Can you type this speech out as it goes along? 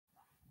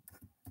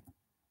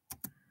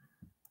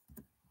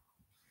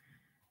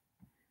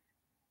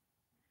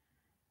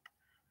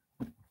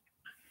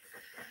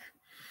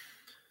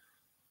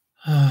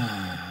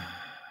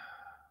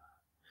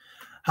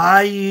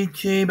Hi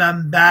YouTube,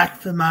 I'm back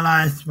for my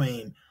live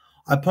stream.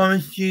 I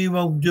promised you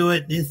we'll do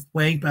it this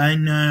week, but I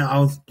know I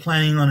was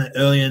planning on it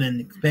earlier than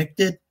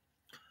expected.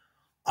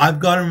 I've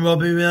gotten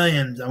Robbie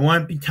Williams. I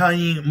won't be telling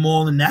you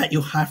more than that.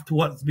 You'll have to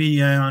watch the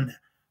video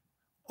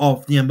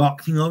of the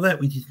unboxing of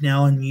it, which is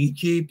now on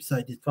YouTube, so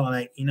just thought I'd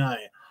let you know.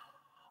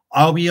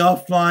 I'll be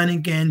offline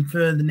again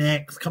for the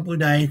next couple of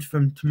days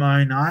from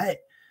tomorrow night.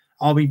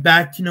 I'll be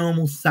back to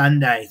normal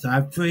Sunday, so I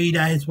have 3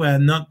 days where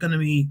I'm not going to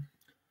be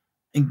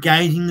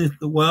engaging with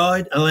the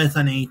world unless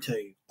I need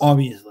to,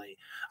 obviously.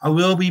 I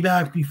will be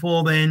back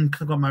before then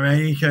because I've got my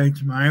radio show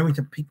tomorrow, which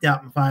I picked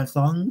out my 5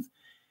 songs.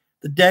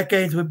 The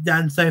decades we've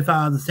done so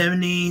far are the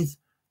 70s,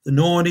 the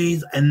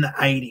noughties, and the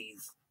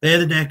 80s. They're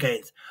the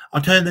decades.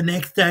 I'll tell you the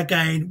next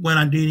decade when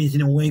I do this in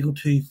a week or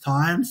two's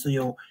time, so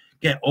you'll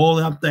get all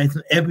the updates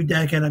on every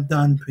decade I've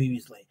done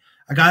previously.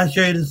 I can't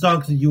show you the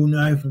songs, so you'll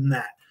know from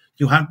that.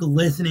 You'll have to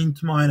listen in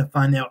tomorrow to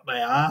find out what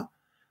they are.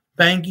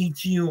 Thank you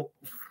to you,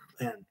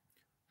 man.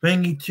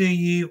 Thank you to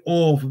you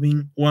all for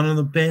being one of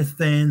the best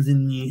fans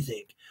in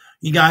music.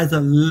 You guys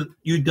are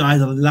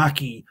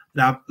lucky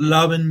that I'm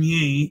loving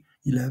you.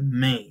 You love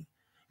me.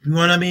 If you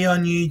want to be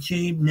on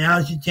YouTube,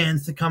 now's your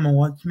chance to come and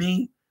watch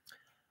me.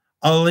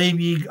 I'll let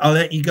you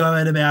go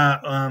at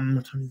about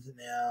what time is it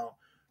now?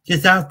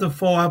 Just after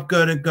 4. I've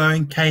got to go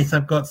in case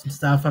I've got some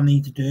stuff I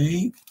need to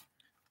do.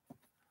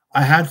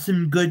 I have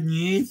some good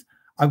news.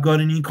 I've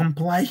got a new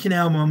compilation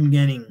album I'm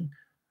getting.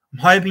 I'm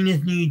hoping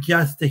it's new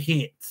just the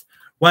hits.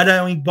 Why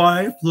don't we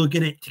both look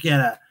at it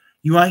together?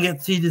 You won't get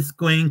to see the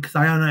screen because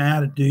I don't know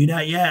how to do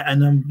that yet,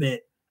 and I'm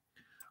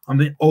a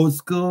bit old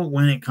school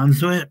when it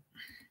comes to it.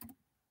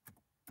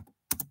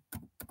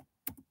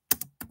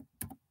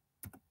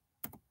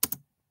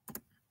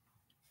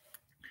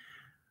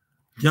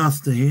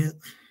 Just the hit.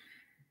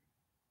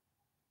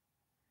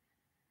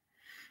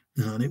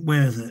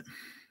 Where is it?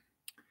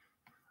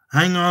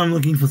 Hang on, I'm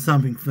looking for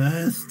something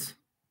first.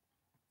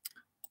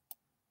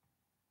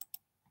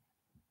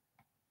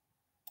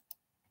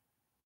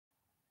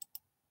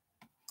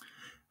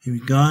 Here we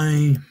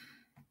go.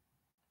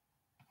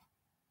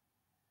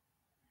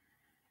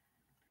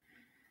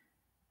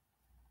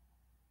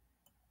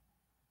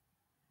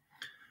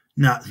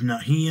 No, it's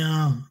not here.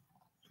 I'm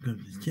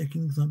just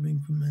checking something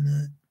for a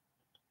minute.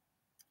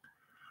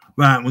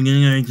 Right, we're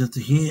going to go just the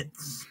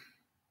hits.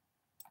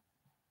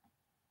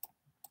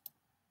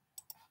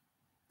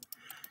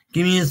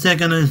 Give me a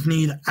second. I just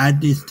need to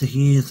add this to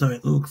here so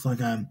it looks like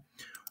I'm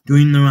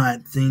doing the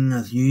right thing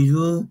as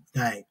usual.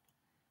 Okay.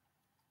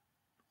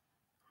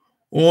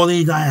 All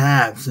these I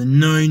have, so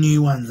no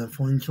new ones,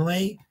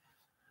 unfortunately.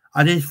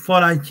 I just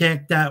thought I'd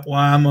check that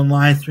while I'm on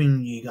live stream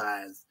with you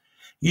guys.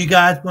 You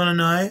guys want to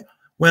know?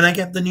 When I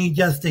get the new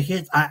Just the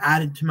Hits, I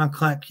add it to my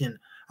collection.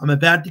 I'm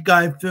about to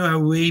go through a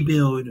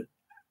rebuild.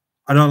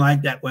 I don't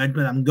like that word,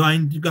 but I'm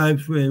going to go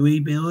through a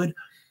rebuild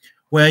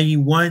where you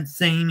won't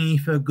see me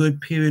for a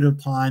good period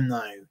of time,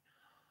 though.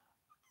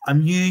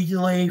 I'm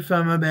usually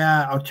from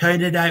about, I'll tell you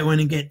the date when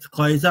it gets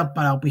closer,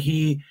 but I'll be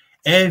here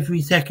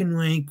every second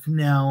week from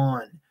now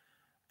on.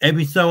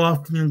 Every so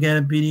often you'll get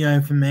a video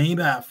from me,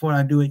 but I thought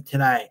I'd do it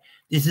today.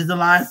 This is the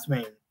last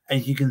one,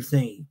 as you can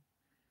see.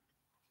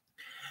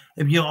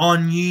 If you're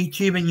on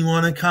YouTube and you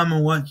want to come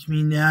and watch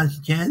me, now's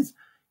your chance.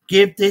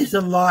 Give this a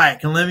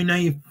like and let me know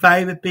your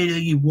favorite video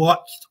you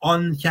watched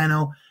on the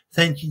channel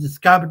since you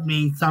discovered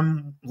me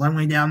some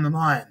way down the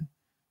line.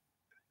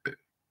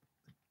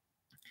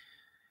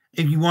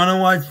 If you want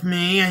to watch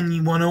me and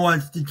you want to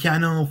watch the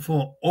channel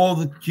for all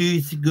the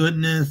juicy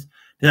goodness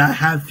that I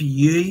have for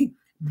you,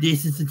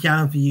 this is the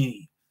channel for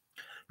you.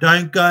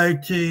 Don't go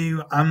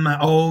to my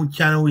old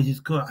channel, which is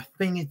called, I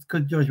think it's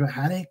called Joshua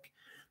Haddock,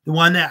 the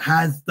one that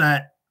has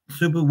that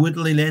Super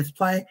Woodley Let's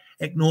Play.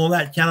 Ignore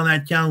that channel.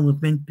 That channel was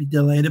meant to be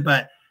deleted,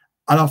 but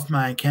I lost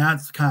my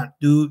accounts. Can't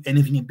do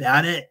anything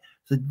about it.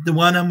 So the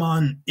one I'm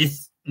on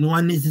is the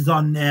one this is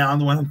on now.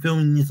 The one I'm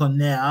filming this on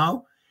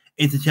now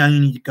is the channel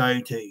you need to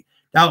go to.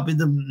 That'll be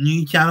the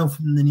new channel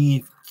from the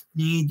near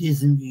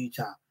distant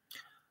future.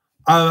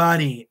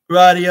 Alrighty,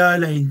 radio,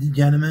 ladies and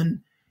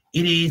gentlemen.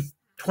 It is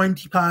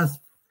 20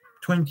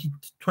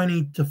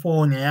 to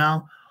 4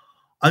 now.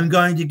 I'm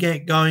going to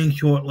get going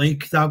shortly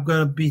because I've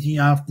got a busy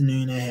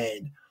afternoon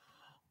ahead.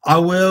 I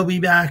will be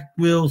back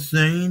real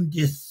soon,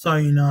 just so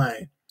you know.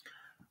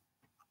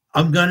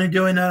 I'm going to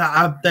do another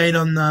update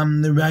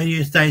on the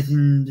radio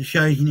station, the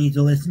shows you need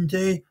to listen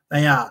to.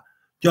 They are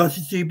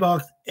Josh's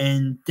Jukebox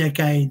and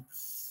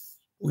Decades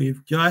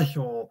with Josh,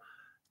 or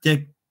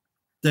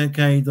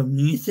Decades of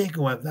Music,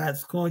 or whatever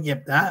that's called.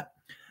 Yep, that.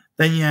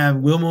 Then you have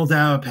Wilmore's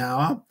Hour of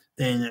Power.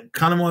 Then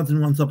Conor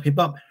Watson One Stop Hip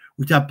Hop,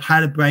 which I've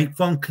had a break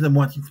from because I'm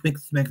watching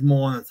Specs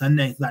more on a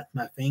Sunday, so that's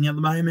my thing at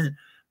the moment.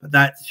 But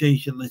that's sure you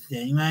should listen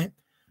anyway.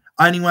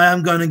 Anyway,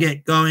 I'm going to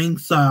get going,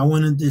 so I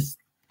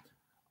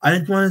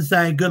just want to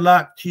say good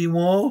luck to you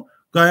all.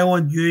 Go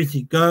watch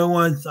Juicy. Go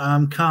watch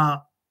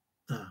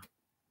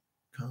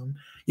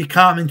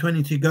Cartman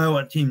 22. Go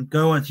watch him.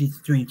 Go watch his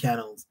 3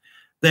 channels.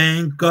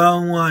 Then go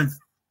and watch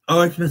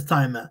Opus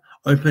Timer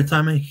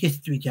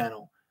History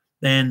Channel.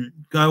 Then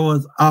go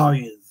watch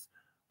Arias.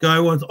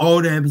 go watch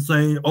older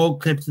episodes,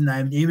 old clips and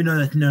names, even though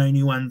there's no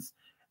new ones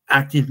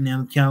active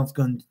now. The channel's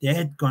gone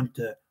dead, gone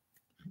to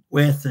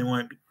West and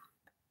won't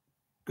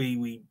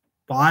be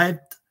revived.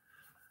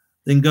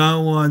 Then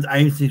go watch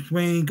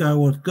A63, go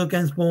watch Good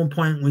Game Spawn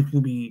Point, which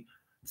will be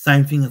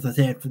same thing as I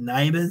said for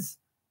Neighbours,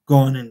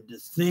 gone and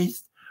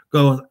deceased.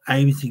 Go watch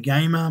ABC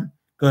Gamer,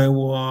 go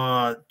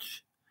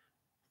watch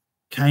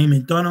K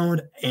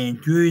McDonald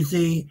and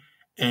Druzy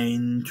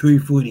and True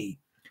Footy.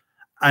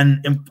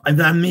 And if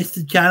I missed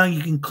the channel, you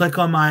can click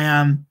on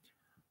my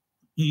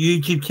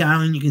YouTube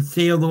channel and you can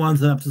see all the ones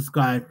that I've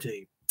subscribed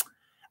to.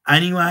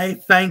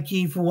 Anyway, thank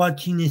you for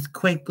watching this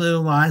quick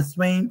little live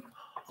stream.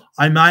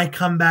 I might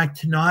come back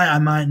tonight. I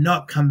might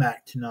not come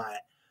back tonight.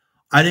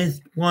 I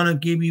just want to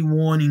give you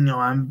warning.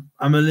 I'm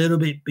a little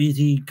bit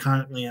busy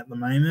currently at the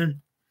moment.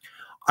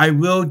 I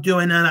will do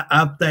another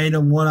update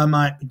on what I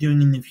might be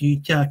doing in the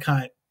future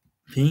type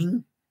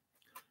thing.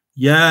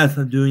 Yes,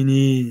 I'm doing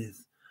this.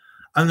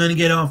 I'm going to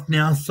get off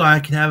now so I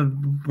can have a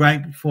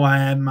break before I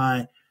have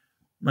my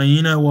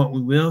you know what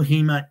we will.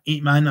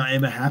 It might not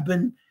ever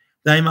happen.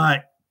 They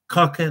might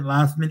cock it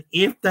last minute.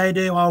 If they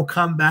do, I'll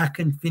come back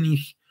and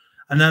finish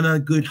another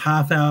good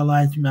half-hour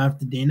live stream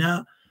after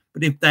dinner.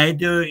 But if they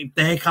do, if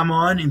they come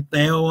on, if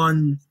they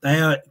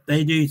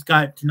do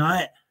Skype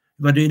tonight,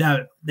 if I do that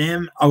with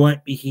them, I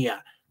won't be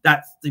here.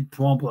 That's the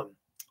problem.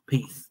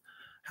 Peace.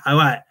 All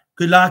right.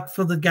 Good luck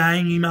for the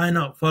game. You may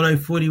not follow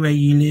footy where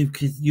you live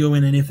because you're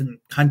in a different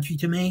country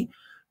to me.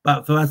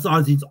 But for us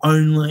Aussies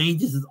only,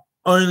 this is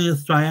only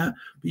Australia.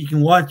 But you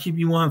can watch if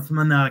you want from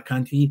another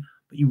country,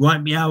 but you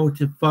won't be able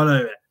to follow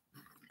it.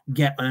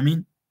 Get what I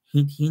mean?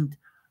 Hint, hint.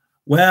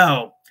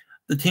 Well,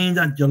 the teams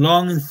are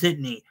Geelong and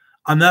Sydney.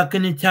 I'm not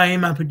going to tell you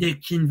my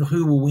prediction for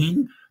who will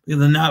win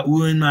because I'm not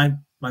ruining my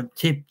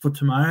tip for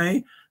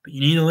tomorrow. But you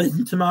need to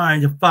listen tomorrow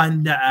to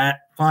find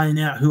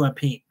out who I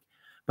pick.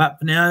 But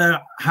for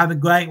now, have a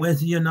great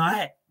rest of your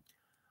night.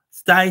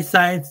 Stay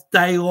safe,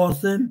 stay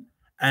awesome,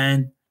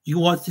 and you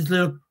can watch this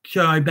little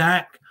show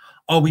back.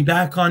 I'll be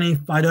back on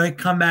if I don't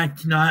come back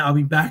tonight. I'll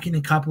be back in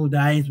a couple of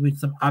days with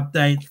some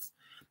updates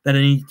that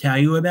I need to tell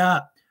you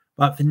about.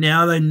 But for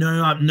now,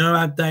 no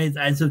updates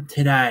as of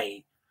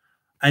today.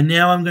 And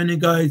now I'm going to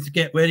go to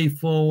get ready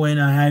for when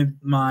I have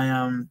my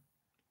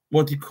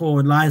my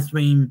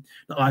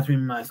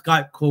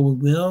Skype call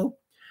with Will.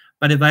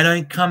 But if I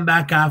don't come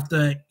back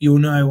after, you'll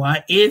know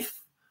why. If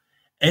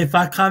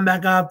I come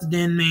back after,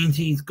 then means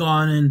he's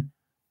gone and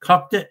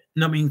cocked it,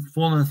 not means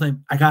fallen asleep.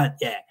 I can't,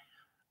 yeah.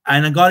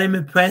 And I got him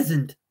a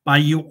present by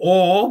you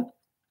all.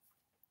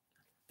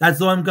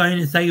 That's all I'm going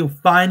to say. You'll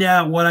find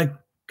out what I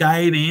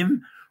gave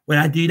him when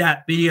I do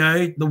that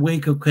video the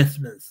week of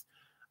Christmas.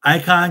 I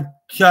can't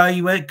show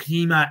you it because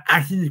he might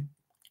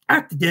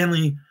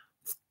accidentally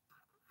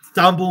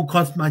stumble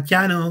across my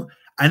channel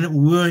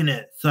and ruin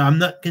it. So I'm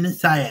not going to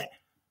say it.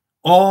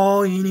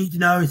 All you need to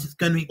know is it's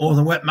going to be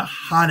awesome. I worked my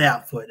heart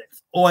out for it.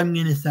 That's all I'm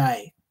going to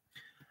say.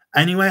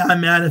 Anyway,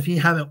 I'm out of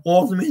here. Have an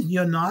awesome rest of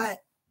your night.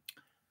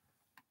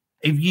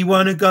 If you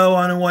want to go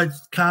on and watch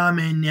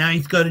Carmen, now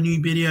he's got a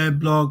new video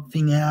blog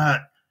thing out.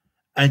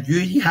 And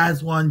Druzy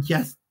has one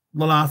just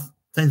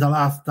since I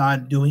last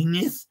started doing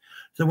this.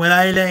 So when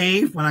I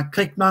leave, when I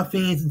click my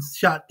fingers and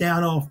shut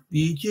down off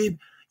YouTube,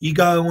 you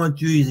go and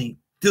watch Druzy.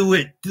 Do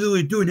it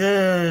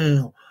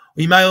now.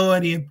 You may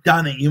already have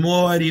done it. You might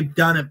already have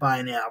done it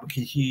by now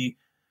because you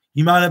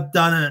might have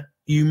done it.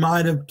 You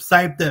might have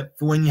saved it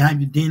for when you have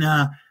your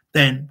dinner.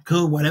 Then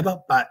cool, whatever.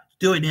 But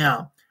do it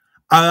now.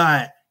 All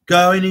right.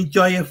 Go and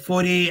enjoy your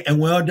footy and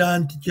well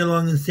done to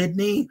Geelong and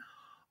Sydney.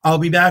 I'll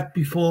be back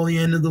before the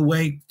end of the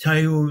week to tell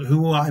you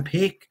who I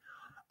pick.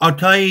 I'll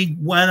tell you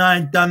when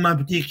I've done my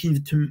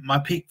predictions to my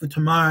pick for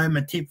tomorrow,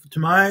 my tip for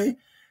tomorrow.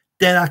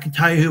 Then I can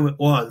tell you who it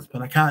was,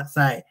 but I can't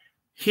say.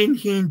 Hint,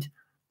 hint.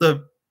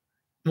 The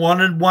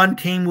one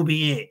team will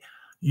be it.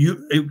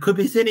 It could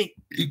be Sydney.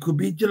 It could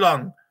be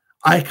Geelong.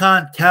 I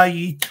can't tell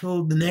you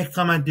till the next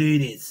time I do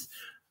this,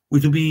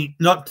 which will be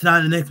not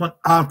tonight, the next one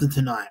after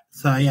tonight.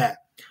 So, yeah.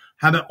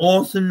 Have an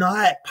awesome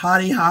night.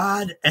 Party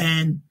hard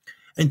and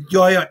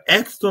enjoy your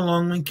extra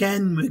long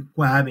weekend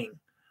we're having.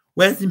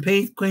 Rest in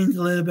peace, Queen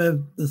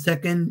Elizabeth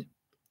II.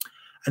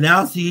 And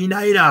I'll see you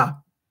later.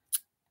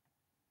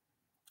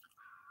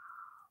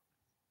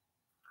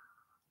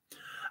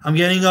 I'm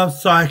getting off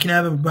so I can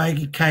have a break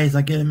in case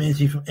I get a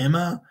message from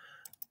Emma.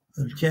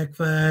 Let me check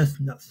first.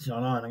 No, she's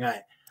not on. Okay.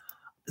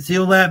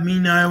 She'll let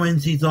me know when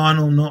she's on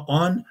or not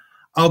on.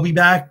 I'll be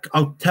back.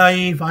 I'll tell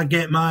you if I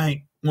get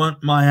my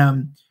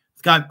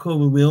Skype call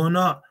with Will or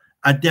not.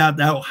 I doubt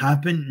that will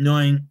happen,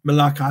 knowing the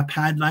luck I've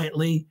had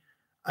lately.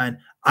 And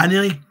I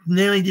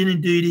nearly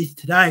didn't do this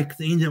today because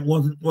the internet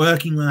wasn't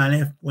working when I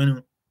left. When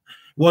it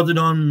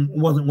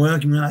wasn't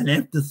working when I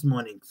left this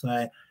morning.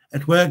 So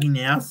it's working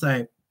now.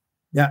 So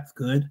that's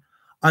good.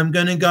 I'm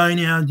going to go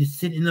now and just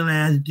sit in the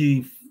lounge and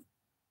do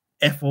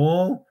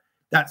F4.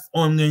 That's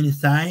all I'm going to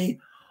say.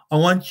 I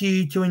want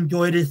you to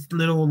enjoy this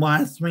little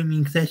live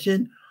streaming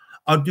session.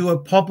 I'll do a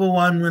proper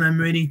one when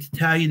I'm ready to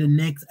tell you the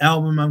next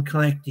album I'm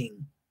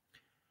collecting.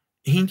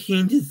 Hint,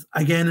 hint is,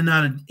 again,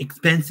 another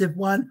expensive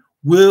one.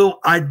 Will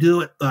I do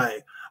it though?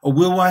 Or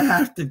will I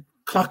have to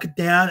clock it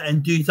down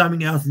and do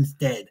something else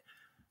instead?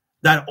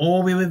 That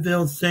all will be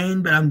revealed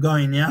soon, but I'm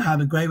going now. Have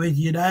a great rest of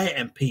your day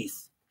and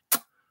peace.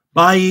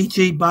 Bye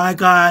YouTube, bye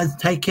guys,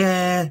 take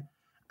care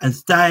and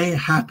stay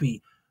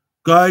happy.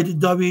 Go to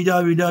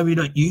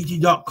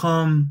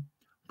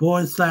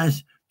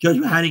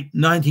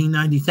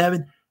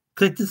www.youtube.com/JoshuaHaddick1997.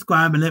 Click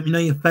subscribe and let me know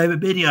your favorite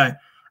video.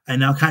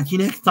 And I'll catch you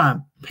next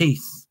time.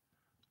 Peace.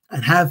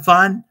 And have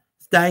fun,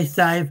 stay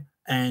safe,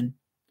 and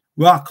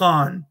rock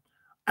on.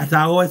 As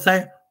I always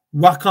say,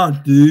 rock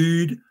on,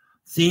 dude.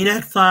 See you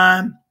next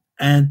time.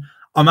 And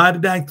I might be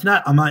back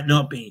tonight, I might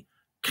not be.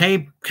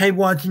 Keep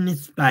watching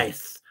this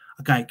space.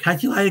 Okay,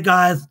 catch you later,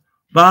 guys.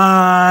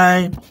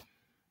 Bye.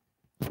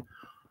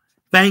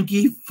 Thank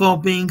you for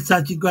being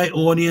such a great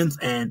audience,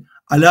 and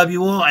I love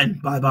you all,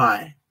 and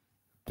bye-bye.